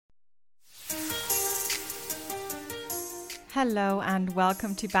Hello and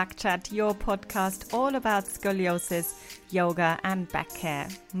welcome to Backchat, your podcast all about scoliosis, yoga and back care.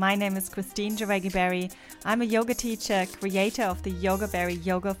 My name is Christine Jareggi-Berry. I'm a yoga teacher, creator of the Yogaberry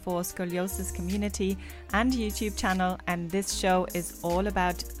Yoga for Scoliosis community and YouTube channel, and this show is all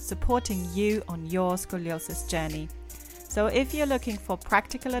about supporting you on your scoliosis journey. So if you're looking for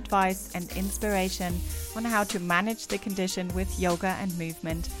practical advice and inspiration on how to manage the condition with yoga and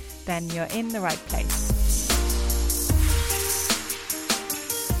movement, then you're in the right place.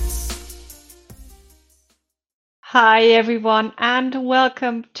 Hi everyone and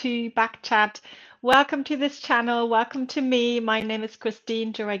welcome to Backchat. Welcome to this channel. Welcome to me. My name is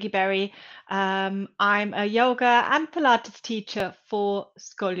Christine Jareggi-Berry. I'm a yoga and Pilates teacher for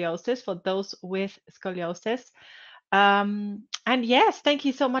scoliosis, for those with scoliosis. And yes, thank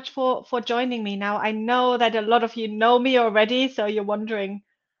you so much for joining me. Now, I know that a lot of you know me already, so you're wondering,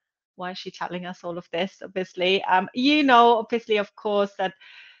 why is she telling us all of this? Obviously, obviously, of course, that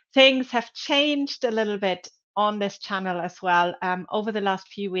things have changed a little bit on this channel as well over the last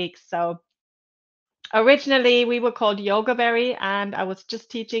few weeks. So originally we were called Yogaberry, and I was just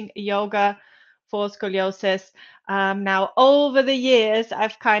teaching yoga for scoliosis. Now over the years,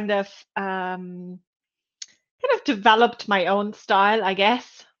 I've kind of developed my own style, I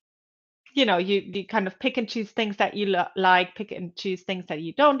guess. You know, you kind of pick and choose things that you like, pick and choose things that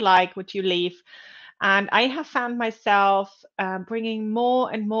you don't like, which you leave. And I have found myself bringing more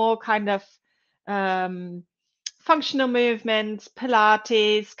and more kind of functional movements,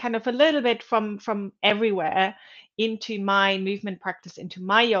 Pilates, kind of a little bit from everywhere into my movement practice, into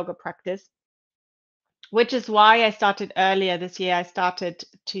my yoga practice, which is why I started earlier this year. I started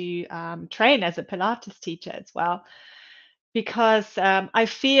to train as a Pilates teacher as well, because I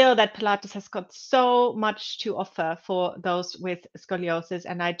feel that Pilates has got so much to offer for those with scoliosis,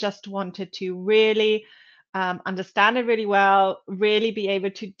 and I just wanted to really understand it really well, really be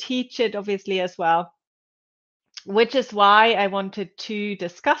able to teach it obviously as well, which is why I wanted to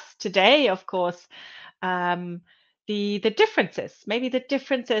discuss today, of course, the differences, maybe the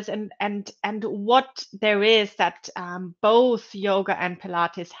differences and what there is that both yoga and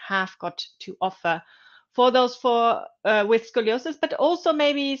Pilates have got to offer for those with scoliosis, but also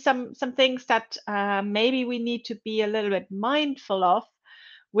maybe some things that maybe we need to be a little bit mindful of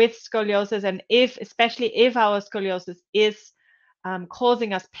with scoliosis, and especially if our scoliosis is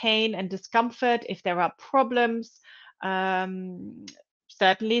causing us pain and discomfort, if there are problems, um,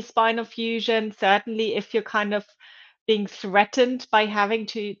 certainly spinal fusion, certainly if you're kind of being threatened by having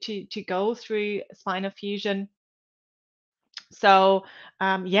to go through spinal fusion. So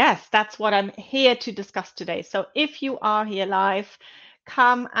yes, that's what I'm here to discuss today. So if you are here live,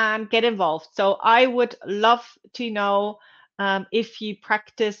 come and get involved. So I would love to know if you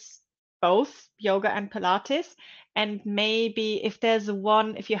practice both yoga and Pilates, and maybe if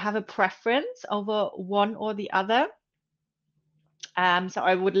if you have a preference over one or the other. So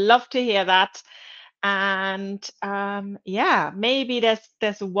I would love to hear that. And yeah, maybe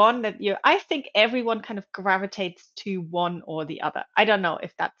there's one that I think everyone kind of gravitates to one or the other. I don't know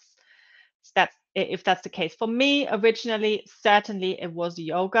if that's the case. For me, originally, certainly it was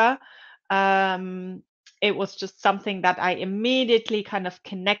yoga. It was just something that I immediately kind of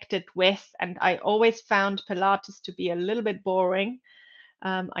connected with, and I always found Pilates to be a little bit boring,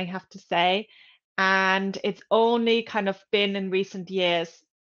 I have to say. And it's only kind of been in recent years,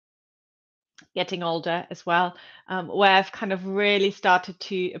 getting older as well, where I've kind of really started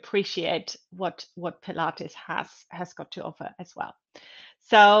to appreciate what Pilates has got to offer as well.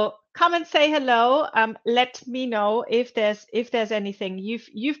 So come and say hello. Let me know if there's anything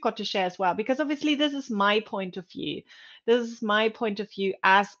you've got to share as well, because obviously this is my point of view. This is my point of view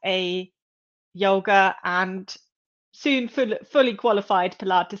as a yoga and soon fully qualified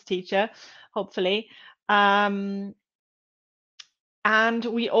Pilates teacher, hopefully. And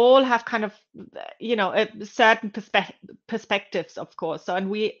we all have kind of certain perspectives, of course. So,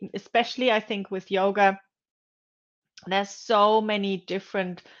 and we, especially I think with yoga, there's so many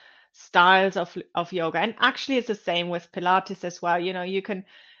different styles of yoga, and actually it's the same with Pilates as well. You know, you can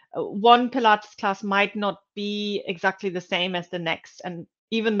one Pilates class might not be exactly the same as the next, and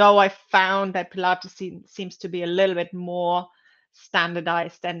even though I found that Pilates seems to be a little bit more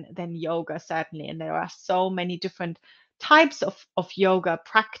standardized than yoga, certainly, and there are so many different types of yoga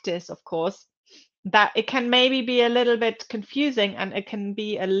practice, of course, that it can maybe be a little bit confusing, and it can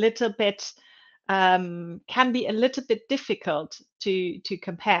be a little bit difficult to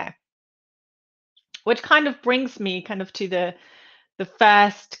compare, which kind of brings me kind of to the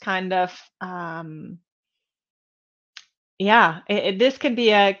first kind of this can be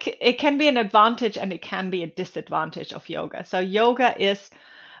it can be an advantage and it can be a disadvantage of yoga. So yoga is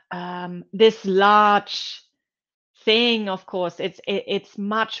this large thing. Of course, it's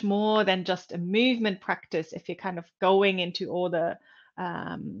much more than just a movement practice. If you're kind of going into all the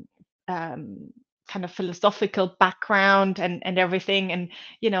um, um, kind of philosophical background and everything, and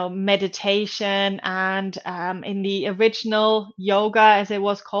meditation, and in the original yoga, as it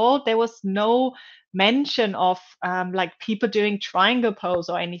was called, there was no mention of like people doing triangle pose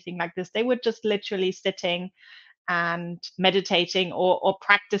or anything like this. They were just literally sitting and meditating, or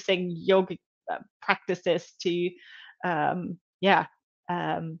practicing yogic practices to yeah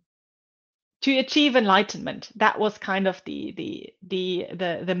um, to achieve enlightenment. That was kind of the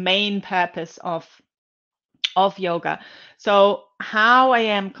main purpose of yoga. So how I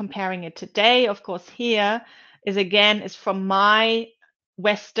am comparing it today, of course, here is from my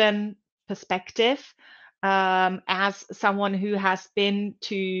Western perspective, as someone who has been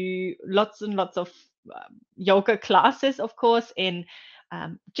to lots and lots of yoga classes, of course, in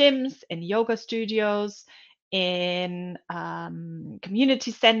gyms, in yoga studios, in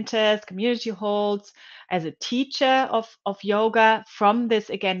community centers, community halls, as a teacher of yoga from this,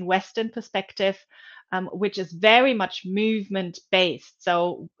 again, Western perspective, which is very much movement based.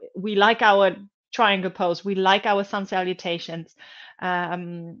 So we like our triangle pose, we like our sun salutations.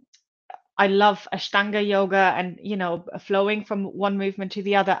 Um, I love Ashtanga yoga, and flowing from one movement to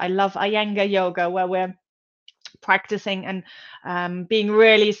the other. I love Iyengar yoga, where we're practicing and being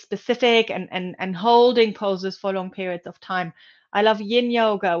really specific, and holding poses for long periods of time. I love Yin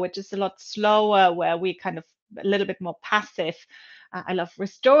yoga, which is a lot slower, where we kind of a little bit more passive. I love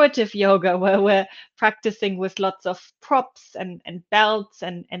restorative yoga, where we're practicing with lots of props and belts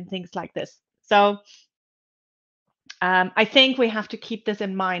and things like this. So I think we have to keep this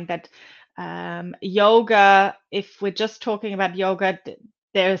in mind, that yoga, if we're just talking about yoga,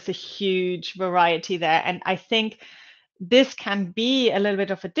 there's a huge variety there. And I think this can be a little bit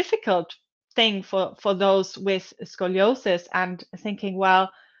of a difficult thing for those with scoliosis, and thinking,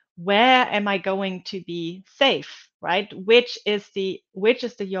 well, where am I going to be safe, right? Which is the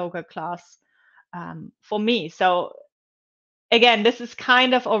yoga class for me? So again, this is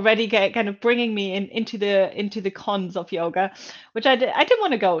kind of already kind of bringing me into the cons of yoga, which I didn't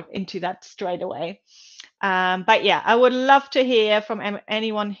want to go into that straight away. But yeah, I would love to hear from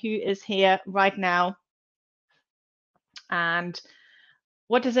anyone who is here right now. And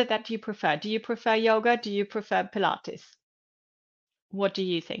what is it that you prefer? Do you prefer yoga? Do you prefer Pilates? What do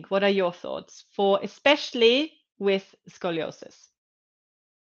you think? What are your thoughts for, especially with scoliosis?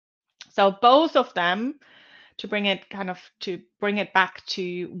 So both of them, to bring it back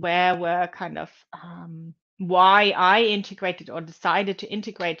to where we're kind of why I integrated or decided to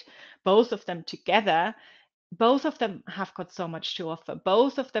integrate both of them together. Both of them have got so much to offer.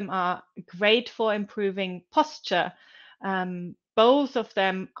 Both of them are great for improving posture. Both of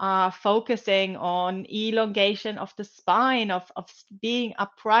them are focusing on elongation of the spine, of being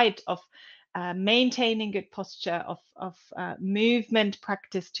upright, of maintaining good posture, of movement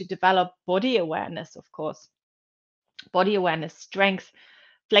practice to develop body awareness, of course. Body awareness, strength,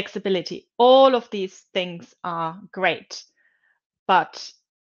 flexibility. All of these things are great. But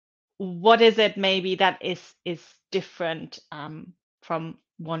what is it maybe that is different from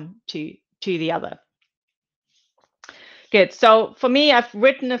one to the other? Good. So for me, I've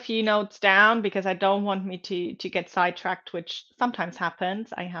written a few notes down because I don't want me to get sidetracked, which sometimes happens,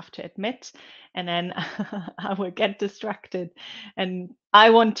 I have to admit, and then I will get distracted. And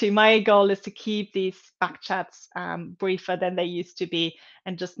my goal is to keep these back chats briefer than they used to be,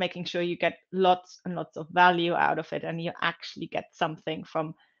 and just making sure you get lots and lots of value out of it, and you actually get something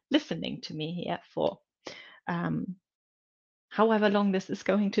from listening to me here for um, however long this is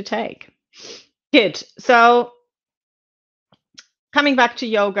going to take. Good. So coming back to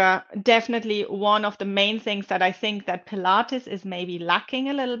yoga, definitely one of the main things that I think that Pilates is maybe lacking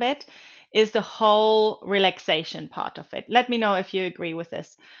a little bit is the whole relaxation part of it. Let me know if you agree with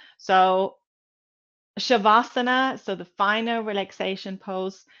this. So Shavasana, so the finer relaxation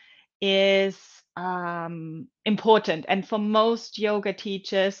pose, is important. And for most yoga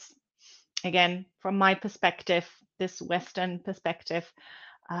teachers, again, from my perspective, this Western perspective,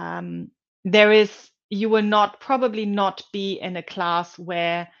 there is you will probably not be in a class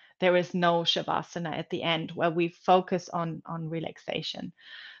where there is no shavasana at the end, where we focus on relaxation.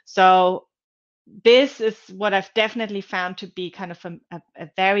 So this is what I've definitely found to be kind of a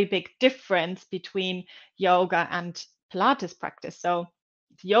very big difference between yoga and Pilates practice. So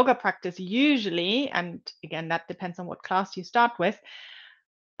yoga practice usually, and again, that depends on what class you start with,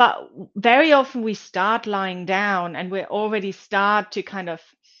 But very often we start lying down and we already start to kind of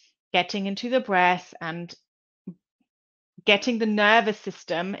getting into the breath and getting the nervous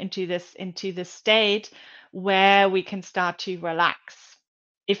system into this state where we can start to relax.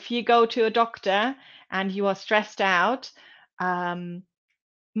 If you go to a doctor and you are stressed out,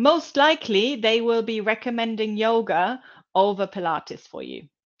 most likely they will be recommending yoga over Pilates for you.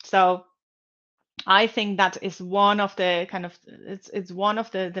 So I think that is one of the kind of it's one of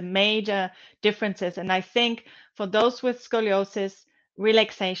the major differences. And I think for those with scoliosis,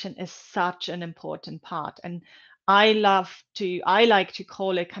 relaxation is such an important part. And I like to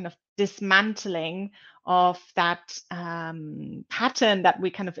call it kind of dismantling of that pattern that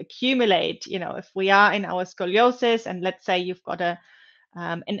we kind of accumulate. You know, if we are in our scoliosis, and let's say you've got an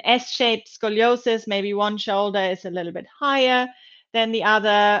S-shaped scoliosis, maybe one shoulder is a little bit higher than the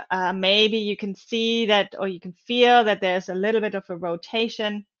other. Maybe you can see that, or you can feel that there's a little bit of a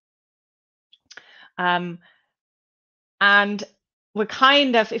rotation. And we're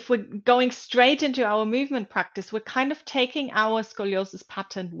kind of, if we're going straight into our movement practice, we're kind of taking our scoliosis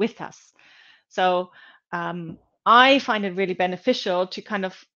pattern with us. So I find it really beneficial to kind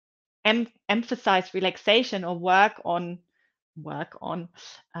of emphasize relaxation or work on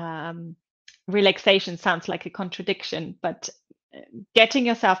relaxation. Sounds like a contradiction, but getting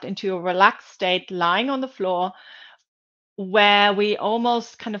yourself into a relaxed state, lying on the floor, where we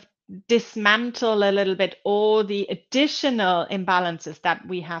almost kind of dismantle a little bit all the additional imbalances that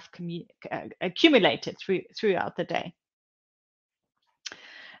we have accumulated throughout the day.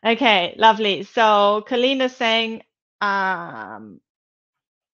 Okay, lovely. So Colleen is saying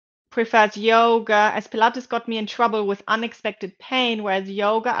prefers yoga, as Pilates got me in trouble with unexpected pain, whereas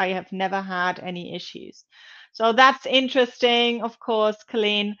yoga, I have never had any issues. So that's interesting, of course,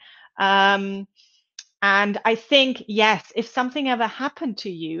 Colleen. And I think, yes, if something ever happened to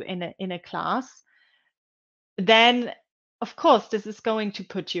you in a class, then of course this is going to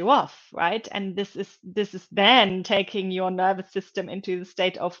put you off, right? And this is then taking your nervous system into the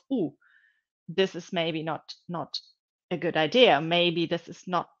state of, ooh, this is maybe not a good idea. Maybe this is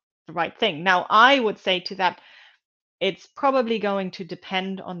not the right thing. Now, I would say to that, it's probably going to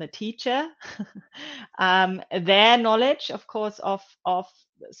depend on the teacher, their knowledge, of course, of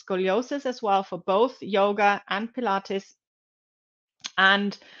scoliosis as well, for both yoga and Pilates.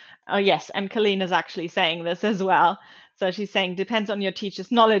 And yes, and Colleen is actually saying this as well. So she's saying depends on your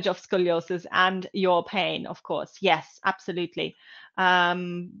teacher's knowledge of scoliosis and your pain, of course. Yes, absolutely.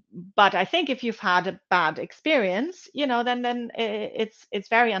 But I think if you've had a bad experience, you know, then it's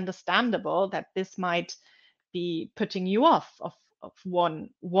very understandable that this might be putting you off of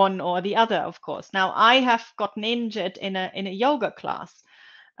one or the other, of course. Now, I have gotten injured in a yoga class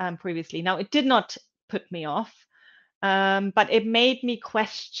previously. Now, it did not put me off, but it made me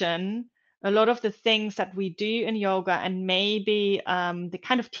question a lot of the things that we do in yoga, and maybe the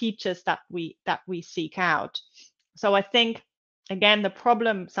kind of teachers that we seek out. So I think, again, the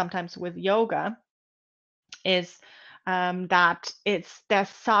problem sometimes with yoga is that there's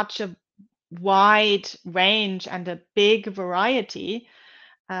such a wide range and a big variety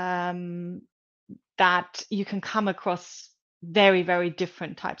that you can come across very, very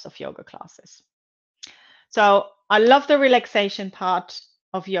different types of yoga classes. So I love the relaxation part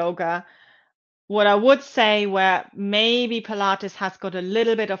of yoga. What I would say, where maybe Pilates has got a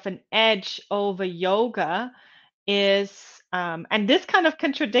little bit of an edge over yoga, is, and this kind of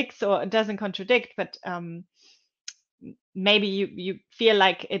contradicts, or it doesn't contradict, but maybe you feel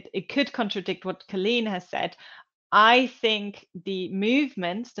like it could contradict what Colleen has said. I think the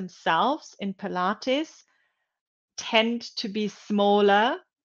movements themselves in Pilates tend to be smaller,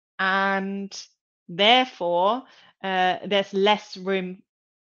 and therefore there's less room.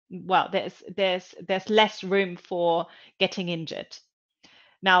 Well, there's less room for getting injured.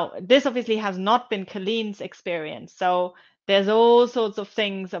 Now, this obviously has not been Colleen's experience, so there's all sorts of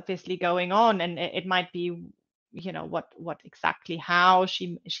things obviously going on, and it might be, you know, what exactly how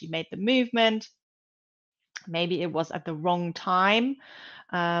she made the movement. Maybe it was at the wrong time,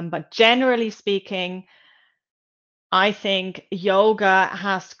 but generally speaking, I think yoga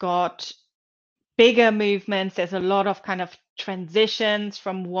has got bigger movements. There's a lot of kind of transitions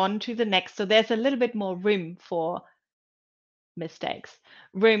from one to the next. So there's a little bit more room for mistakes,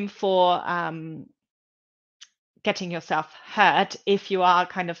 room for getting yourself hurt if you are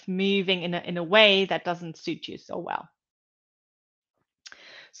kind of moving in a way that doesn't suit you so well.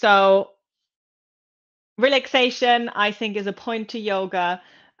 So relaxation, I think, is a point to yoga.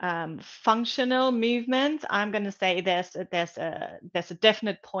 functional movements, I'm going to say there's a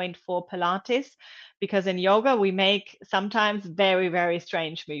definite point for Pilates, because in yoga we make sometimes very, very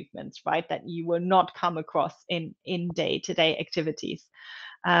strange movements, right, that you will not come across in day-to-day activities.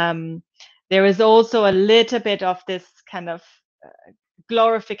 There is also a little bit of this kind of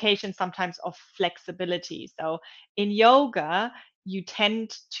glorification sometimes of flexibility. So in yoga, you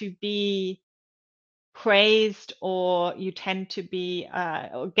tend to be praised, or you tend to be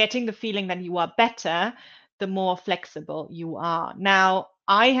getting the feeling that you are better the more flexible you are. Now,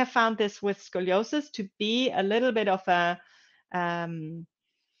 I have found this with scoliosis to be a little bit of a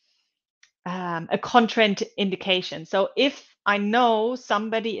contraindication. So if I know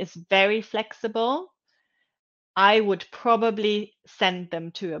somebody is very flexible, I would probably send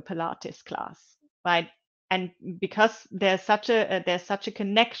them to a Pilates class, right? And because there's such a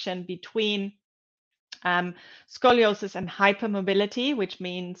connection between scoliosis and hypermobility, which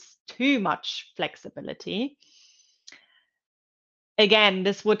means too much flexibility. Again,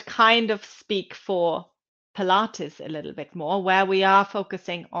 this would kind of speak for Pilates a little bit more, where we are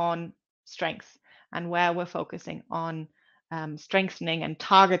focusing on strength and where we're focusing on strengthening and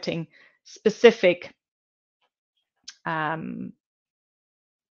targeting specific muscle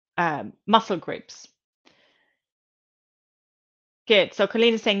groups. Good. So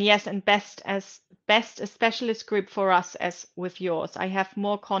Colleen is saying yes, and best a specialist group for us as with yours. I have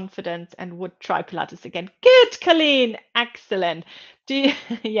more confidence and would try Pilates again. Good, Colleen. Excellent.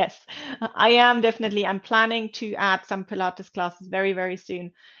 Yes, I am definitely. I'm planning to add some Pilates classes very, very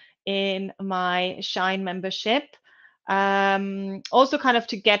soon in my Shine membership. Also kind of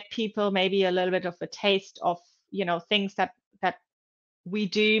to get people maybe a little bit of a taste of, things that we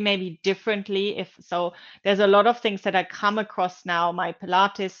do maybe differently. If so, there's a lot of things that I come across now my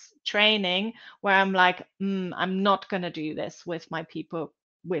Pilates training where I'm like, I'm not going to do this with my people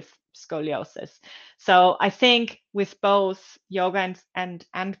with scoliosis. So I think with both yoga and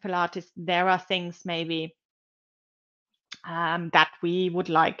Pilates, there are things maybe that we would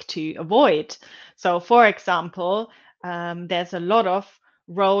like to avoid. So, for example, there's a lot of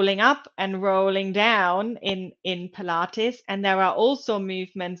rolling up and rolling down in Pilates, and there are also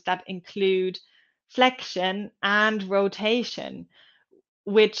movements that include flexion and rotation,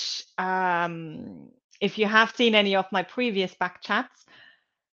 which, if you have seen any of my previous back chats,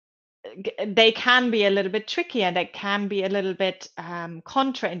 they can be a little bit tricky, and they can be a little bit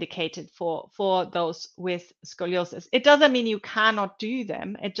contraindicated for those with scoliosis. It doesn't mean you cannot do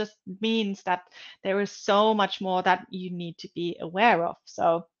them. It just means that there is so much more that you need to be aware of.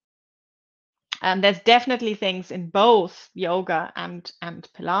 So there's definitely things in both yoga and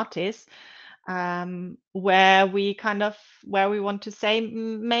Pilates where we want to say,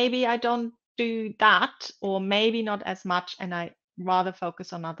 maybe I don't do that, or maybe not as much, and I rather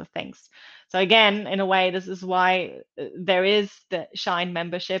focus on other things. So again, in a way, this is why there is the Shine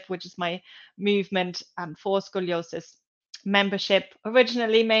membership, which is my movement for scoliosis membership,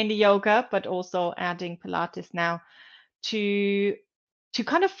 originally mainly yoga, but also adding Pilates now to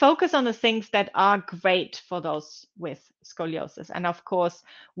kind of focus on the things that are great for those with scoliosis. And of course,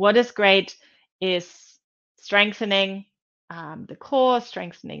 what is great is strengthening the core,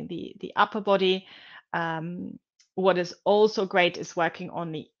 strengthening the upper body. What is also great is working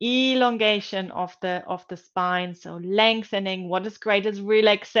on the elongation of the spine, so lengthening. What is great is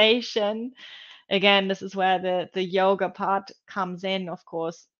relaxation. Again, this is where the yoga part comes in, of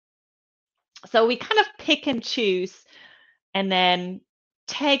course. So we kind of pick and choose, and then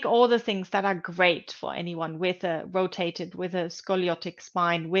take all the things that are great for anyone with a scoliotic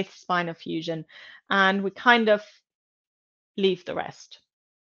spine, with spinal fusion, and we kind of leave the rest.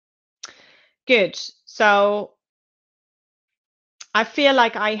 Good. So I feel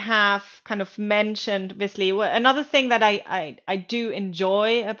like I have kind of mentioned, obviously, another thing that I do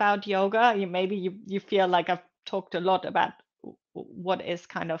enjoy about yoga. Maybe you feel like I've talked a lot about what is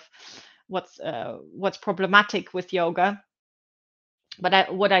kind of what's problematic with yoga.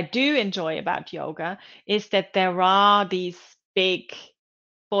 But what I do enjoy about yoga is that there are these big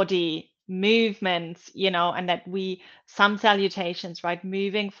body movements, and that some salutations, right,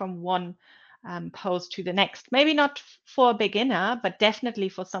 moving from one pose to the next. Maybe not for a beginner, but definitely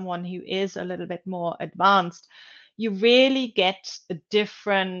for someone who is a little bit more advanced. You really get a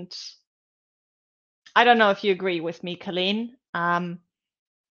different. I don't know if you agree with me, Colleen.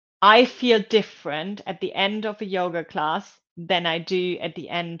 I feel different at the end of a yoga class than I do at the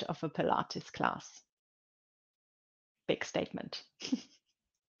end of a Pilates class. Big statement.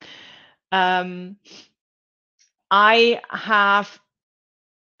 I have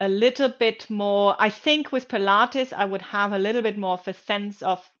a little bit more, I think with Pilates, I would have a little bit more of a sense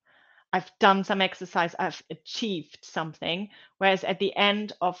of I've done some exercise, I've achieved something. Whereas at the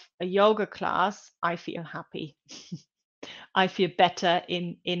end of a yoga class, I feel happy. I feel better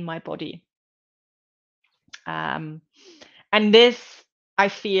in my body. And this, I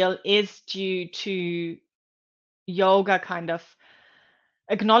feel, is due to yoga kind of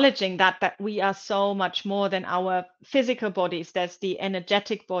acknowledging that we are so much more than our physical bodies. There's the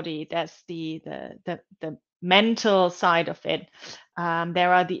energetic body, there's the mental side of it.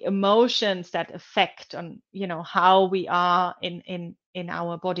 There are the emotions that affect on, you know, how we are in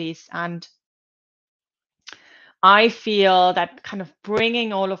our bodies. And I feel that kind of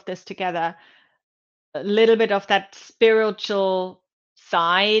bringing all of this together, a little bit of that spiritual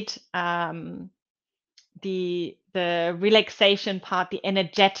side, the relaxation part, the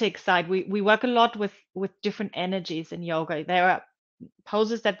energetic side. We work a lot with different energies in yoga. There are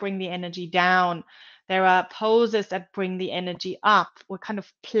poses that bring the energy down. There are poses that bring the energy up. We kind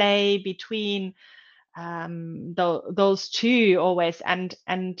of play between those two always, and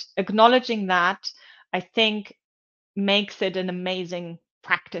acknowledging that, I think, makes it an amazing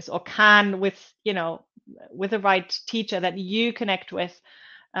practice, or can, with, you know, with the right teacher that you connect with,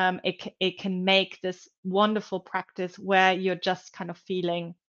 it can make this wonderful practice where you're just kind of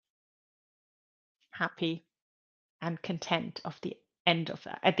feeling happy and content of the end of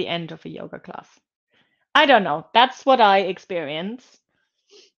at the end of a yoga class. I don't know. That's what I experience.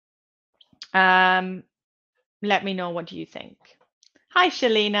 Let me know what you think. Hi,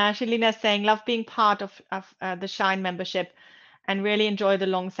 Shalina. Shalina saying, love being part of the Shine membership and really enjoy the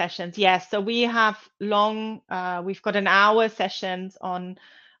long sessions. Yes, so we have long, we've got an hour sessions on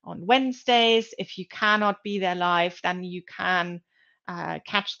Wednesdays. If you cannot be there live, then you can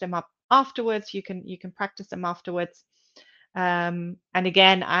catch them up afterwards. You can practice them afterwards. And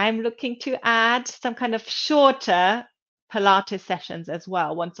again, I'm looking to add some kind of shorter Pilates sessions as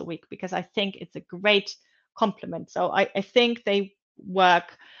well once a week, because I think it's a great complement. So I think they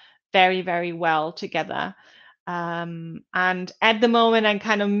work very, very well together. And at the moment, I'm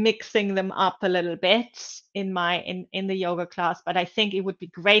kind of mixing them up a little bit in the yoga class, but I think it would be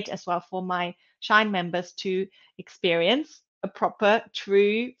great as well for my Shine members to experience a proper,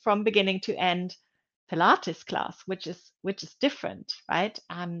 true, from beginning to end Pilates class, which is different, right?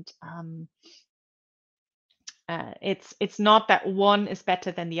 And it's not that one is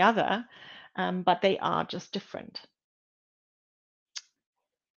better than the other, but they are just different.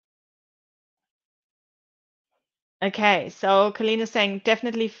 Okay, so Kalina is saying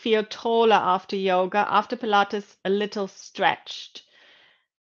definitely feel taller after yoga, after Pilates, a little stretched.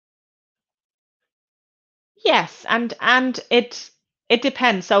 Yes, and it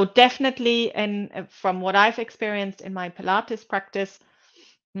depends. So definitely, from what I've experienced in my Pilates practice,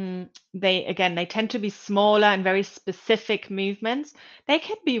 they tend to be smaller and very specific movements. They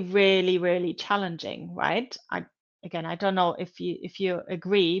can be really, really challenging, right? I don't know if you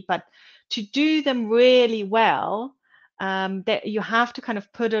agree, but to do them really well, that you have to kind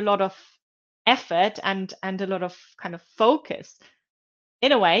of put a lot of effort and a lot of kind of focus.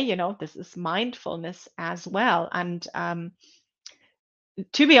 In a way, you know, this is mindfulness as well. And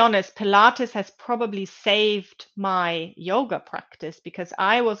to be honest, Pilates has probably saved my yoga practice, because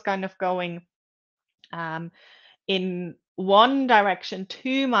I was kind of going in one direction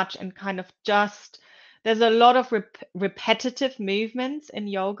too much, and kind of just, there's a lot of repetitive movements in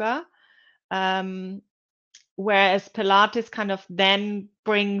yoga, whereas Pilates kind of then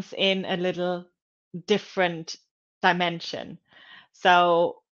brings in a little different dimension.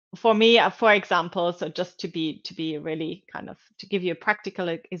 So for me, for example, so just to be really kind of, to give you a practical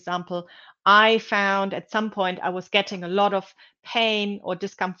example, I found at some point I was getting a lot of pain or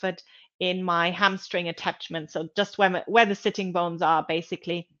discomfort in my hamstring attachment. So just where the sitting bones are,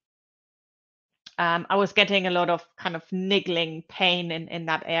 basically. I was getting a lot of kind of niggling pain in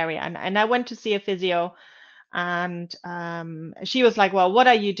that area. And I went to see a physio, and she was like, well, what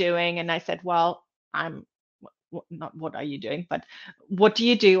are you doing? And I said, well, I'm not what are you doing, but what do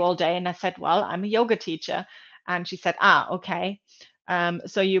you do all day? And I said, well, I'm a yoga teacher. And she said, okay.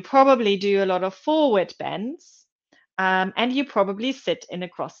 So you probably do a lot of forward bends, and you probably sit in a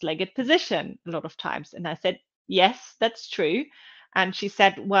cross-legged position a lot of times. And I said, yes, that's true. And she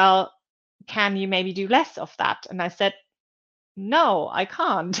said, well, can you maybe do less of that? And I said, no, I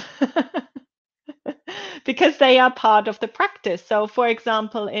can't. Because they are part of the practice. So, for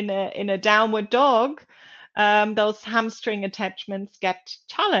example, in a downward dog, those hamstring attachments get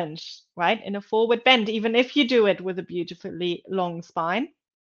challenged, right? In a forward bend, even if you do it with a beautifully long spine,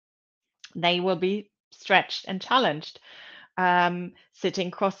 they will be stretched and challenged.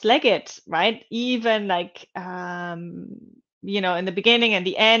 sitting cross-legged, right? Even like, in the beginning and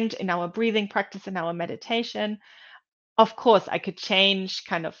the end, in our breathing practice, in our meditation. Of course, I could change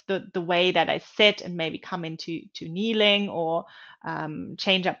kind of the way that I sit and maybe come into kneeling, or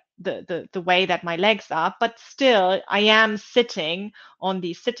change up the way that my legs are. But still, I am sitting on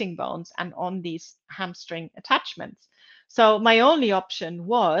these sitting bones and on these hamstring attachments. So my only option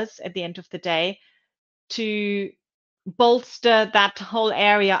was, at the end of the day, to bolster that whole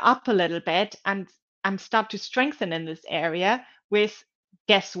area up a little bit, and start to strengthen in this area with,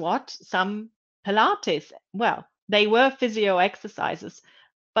 guess what, some Pilates. Well, they were physio exercises,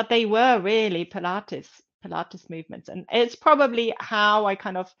 but they were really Pilates movements. And it's probably how I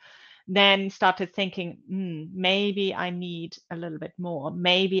kind of then started thinking, maybe I need a little bit more.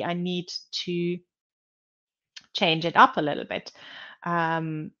 Maybe I need to change it up a little bit.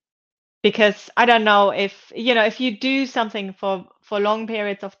 Because I don't know, if you do something for long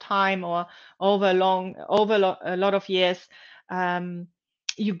periods of time, or a lot of years,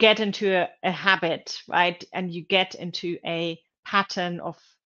 you get into a habit, right? And you get into a pattern of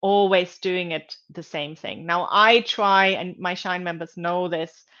always doing it the same thing. Now I try, and my Shine members know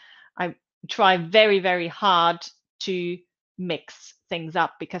this, I try very, very hard to mix things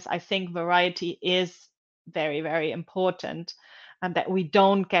up, because I think variety is very, very important, and that we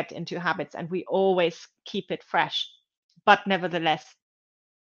don't get into habits and we always keep it fresh. But nevertheless,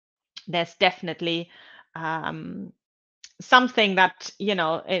 there's definitely something that,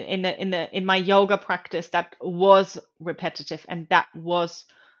 in my yoga practice, that was repetitive, and that was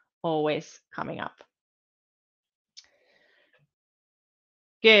always coming up.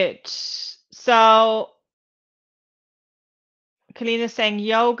 Good. So Kalina is saying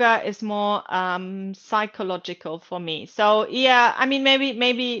yoga is more psychological for me. So yeah, I mean,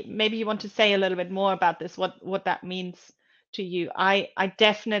 maybe you want to say a little bit more about this, what that means to you. I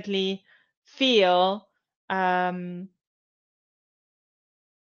definitely feel, I'm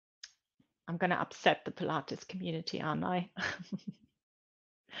going to upset the Pilates community, aren't I?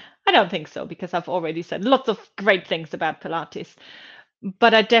 I don't think so, because I've already said lots of great things about Pilates.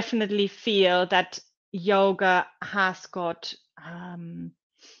 But I definitely feel that yoga has got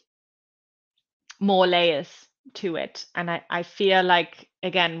more layers to it. And I feel like,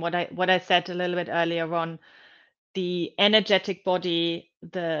 again, what I said a little bit earlier on, the energetic body,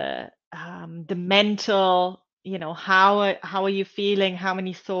 the mental, how are you feeling? How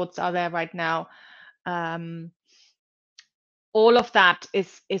many thoughts are there right now? All of that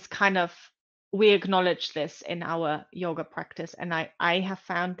is kind of, we acknowledge this in our yoga practice. And I have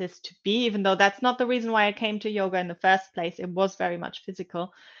found this to be, even though that's not the reason why I came to yoga in the first place, it was very much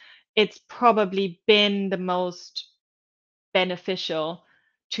physical. It's probably been the most beneficial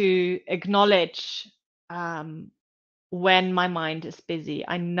to acknowledge, when my mind is busy.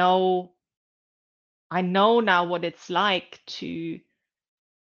 I know now what it's like to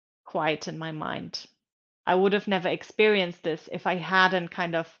quieten my mind. I would have never experienced this if I hadn't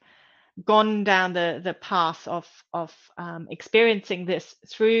kind of gone down the path of experiencing this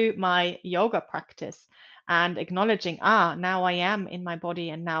through my yoga practice, and acknowledging, now I am in my body,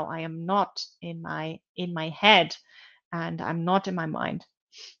 and now I am not in my head, and I'm not in my mind.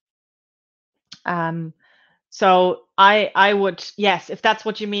 So I would, yes, if that's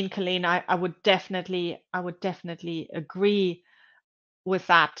what you mean, Colleen, I would definitely agree with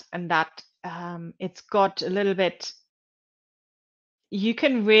that. And that, it's got a little bit, you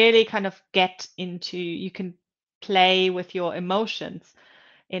can really kind of you can play with your emotions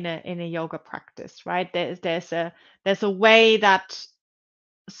in a yoga practice, right? There's a way that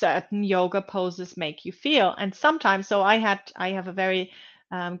certain yoga poses make you feel. And sometimes, so I have a very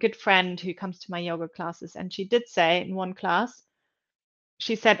good friend who comes to my yoga classes, and she did say in one class,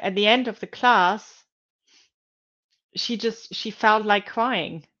 she said at the end of the class, she felt like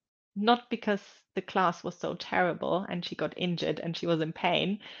crying, not because the class was so terrible and she got injured and she was in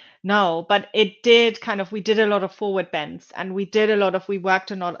pain. No, but it did kind of, we did a lot of forward bends, and we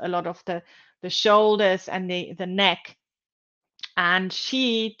worked on a lot of the shoulders and the neck. And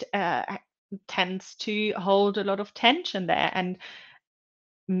she tends to hold a lot of tension there, and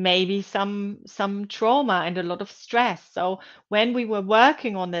maybe some trauma and a lot of stress. So when we were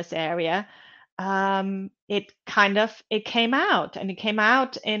working on this area, it came out, and it came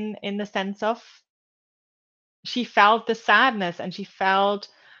out in the sense of, she felt the sadness and she felt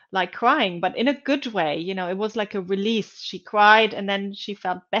like crying, but in a good way. It was like a release. She cried and then she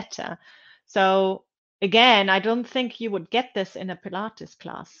felt better. So again, I don't think you would get this in a Pilates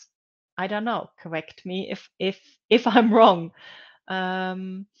class. I don't know. Correct me if I'm wrong.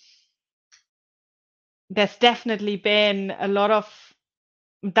 Um, there's definitely been a lot of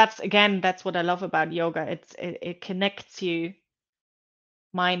that's what I love about yoga. It connects you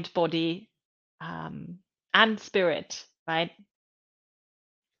mind, body, um, and spirit, right?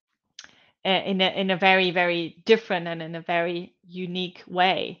 In a very, very different and in a very unique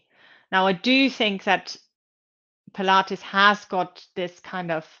way. Now, I do think that Pilates has got this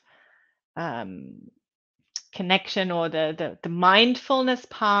kind of um, connection, or the mindfulness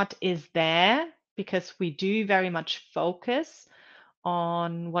part is there because we do very much focus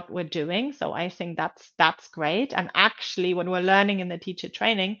on what we're doing. So I think that's great. And actually, when we're learning in the teacher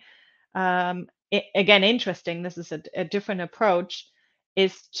training, again, interesting. This is a different approach.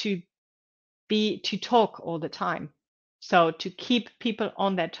 Is to talk all the time. So to keep people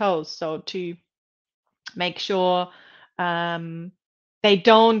on their toes. So to make sure um, they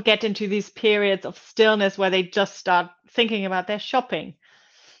don't get into these periods of stillness where they just start thinking about their shopping,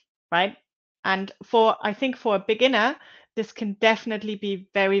 right? And I think for a beginner, this can definitely be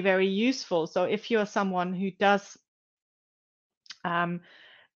very, very useful. So if you're someone who does um,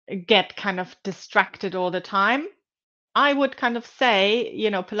 get kind of distracted all the time, I would kind of say,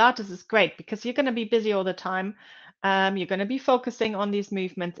 Pilates is great because you're going to be busy all the time. You're going to be focusing on these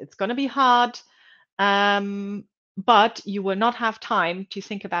movements. It's going to be hard, but you will not have time to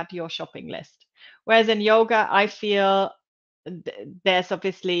think about your shopping list. Whereas in yoga, I feel there's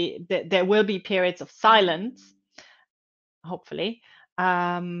obviously there will be periods of silence, hopefully,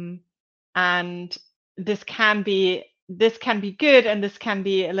 and this can be good, and this can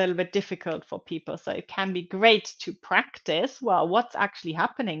be a little bit difficult for people. So it can be great to practice, well, what's actually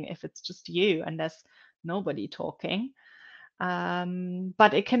happening if it's just you and there's nobody talking.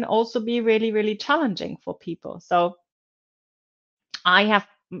 But it can also be really, really challenging for people. So I have,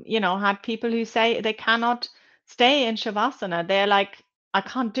 had people who say they cannot stay in Shavasana. They're like, I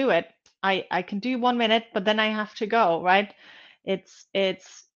can't do it. I can do 1 minute, but then I have to go, right? It's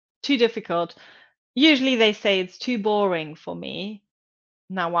too difficult. Usually they say it's too boring for me.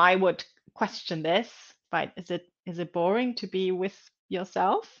 Now I would question this, right? Is it boring to be with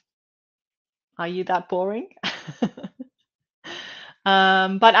yourself? Are you that boring?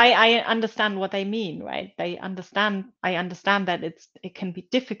 But I understand what they mean, right? I understand that it can be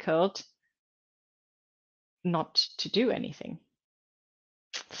difficult not to do anything.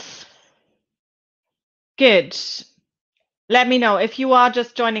 Good. Let me know if you are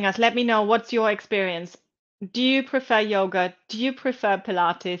just joining us. Let me know what's your experience. Do you prefer yoga? Do you prefer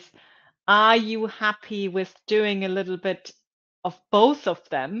Pilates? Are you happy with doing a little bit of both of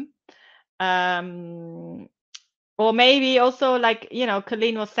them? Um, or maybe also, like,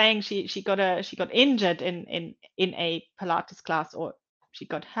 Colleen was saying, she got injured in a Pilates class, or she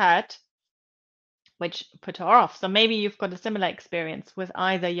got hurt, which put her off. So maybe you've got a similar experience with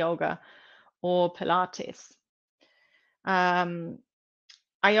either yoga or Pilates.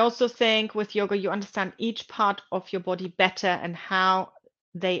 I also think with yoga, you understand each part of your body better and how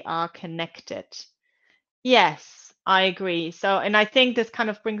they are connected. Yes, I agree. So, and I think this kind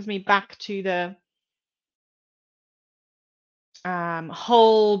of brings me back to the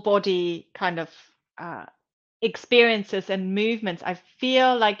whole body kind of uh, experiences and movements. I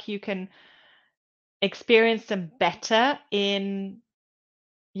feel like you can experience them better in,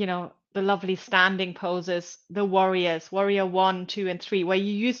 the lovely standing poses, the warrior 1, 2, and 3, where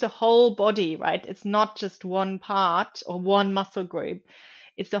you use the whole body, right? It's not just one part or one muscle group,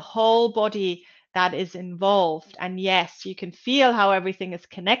 it's the whole body that is involved. And yes, you can feel how everything is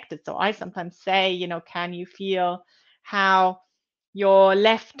connected. So I sometimes say, can you feel how your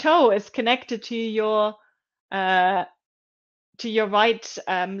left toe is connected uh, to your right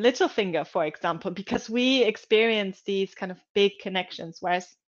little finger, for example, because we experience these kind of big connections,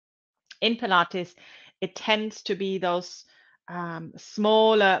 whereas in Pilates, it tends to be those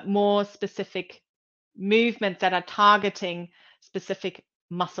smaller, more specific movements that are targeting specific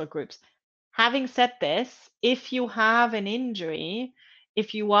muscle groups. Having said this, if you have an injury,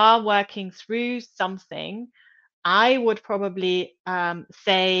 if you are working through something, I would probably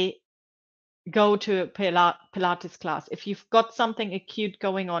say go to a Pilates class. If you've got something acute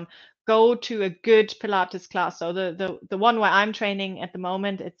going on, go to a good Pilates class. So the one where I'm training at the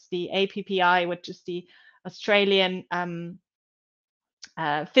moment, it's the APPI, which is the Australian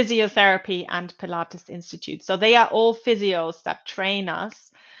Physiotherapy and Pilates Institute. So they are all physios that train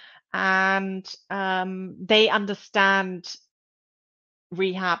us, and they understand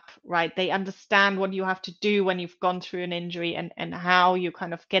rehab, right? They understand what you have to do when you've gone through an injury, and how you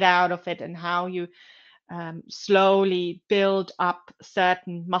kind of get out of it, and how you slowly build up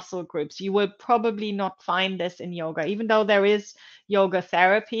certain muscle groups. You will probably not find this in yoga, even though there is yoga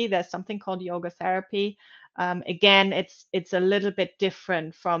therapy. There's something called yoga therapy. Again, it's a little bit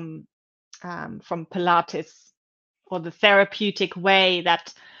different from Pilates, or the therapeutic way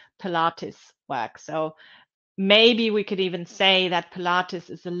that Pilates works. So maybe we could even say that Pilates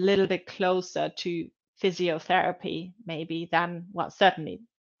is a little bit closer to physiotherapy, maybe, than, well, certainly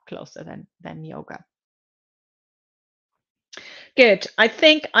closer than yoga. Good. I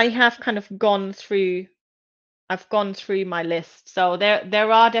think I have kind of gone through my list. So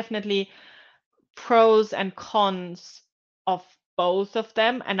there are definitely pros and cons of both of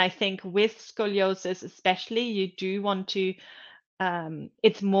them. And I think with scoliosis especially, you do want to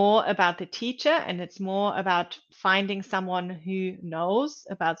it's more about the teacher, and it's more about finding someone who knows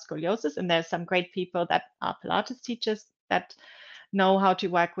about scoliosis. And there's some great people that are Pilates teachers that know how to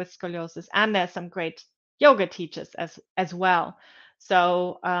work with scoliosis, and there's some great yoga teachers as well.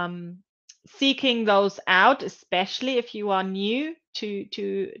 So seeking those out, especially if you are new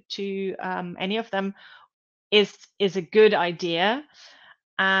to any of them, is a good idea.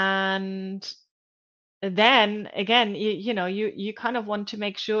 And then again, you kind of want to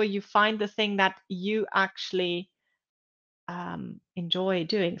make sure you find the thing that you actually enjoy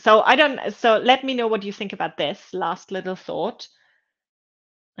doing. So let me know what you think about this last little thought.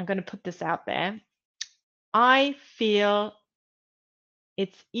 I'm going to put this out there. I feel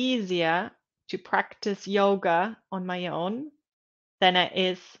it's easier to practice yoga on my own than it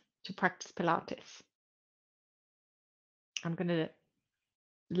is to practice Pilates. I'm going to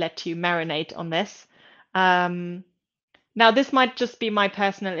let you marinate on this. Now, this might just be my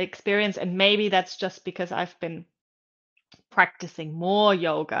personal experience, and maybe that's just because I've been practicing more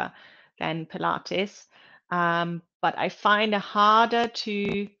yoga than Pilates. But I find it harder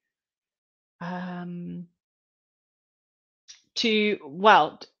to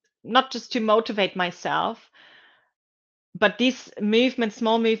well, not just to motivate myself, but these movements,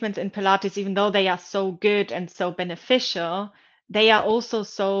 small movements in Pilates, even though they are so good and so beneficial, they are also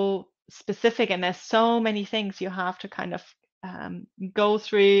so specific, and there's so many things you have to kind of go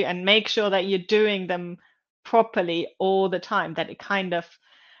through and make sure that you're doing them properly all the time, that it kind of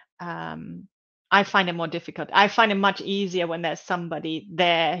I find it more difficult. I find it much easier when there's somebody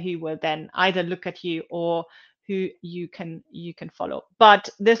there who will then either look at you or who you can follow. But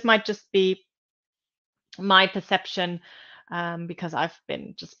this might just be my perception, because I've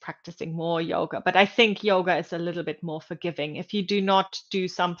been just practicing more yoga. But I think yoga is a little bit more forgiving. If you do not do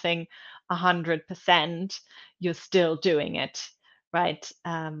something 100%, you're still doing it, right?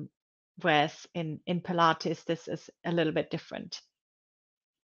 Whereas in Pilates, this is a little bit different.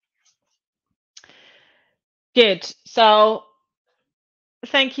 Good. So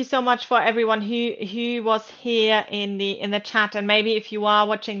thank you so much for everyone who was here in the chat. And maybe if you are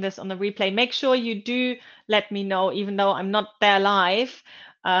watching this on the replay, make sure you do let me know, even though I'm not there live.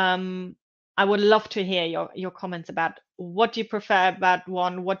 I would love to hear your comments about what you prefer about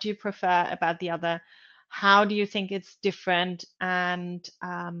one, what do you prefer about the other, how do you think it's different, and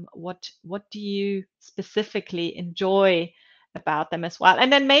what do you specifically enjoy about them as well.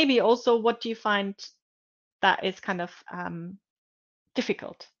 And then maybe also, what do you find that is kind of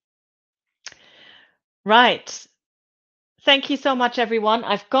difficult. Right. Thank you so much, everyone.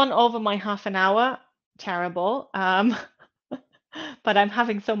 I've gone over my half an hour. Terrible. But I'm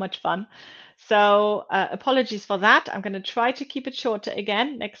having so much fun. So apologies for that. I'm going to try to keep it shorter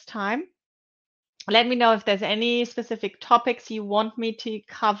again next time. Let me know if there's any specific topics you want me to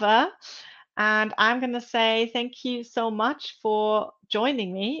cover. And I'm going to say thank you so much for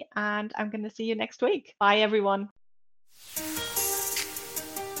joining me. And I'm going to see you next week. Bye, everyone.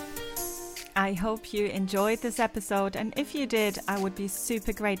 I hope you enjoyed this episode, and if you did, I would be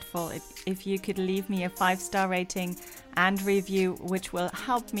super grateful if you could leave me a 5-star rating and review, which will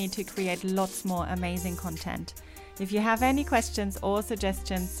help me to create lots more amazing content. If you have any questions or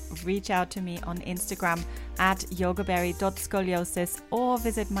suggestions, reach out to me on Instagram at yogaberry.scoliosis or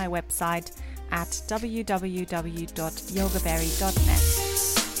visit my website at www.yogaberry.net.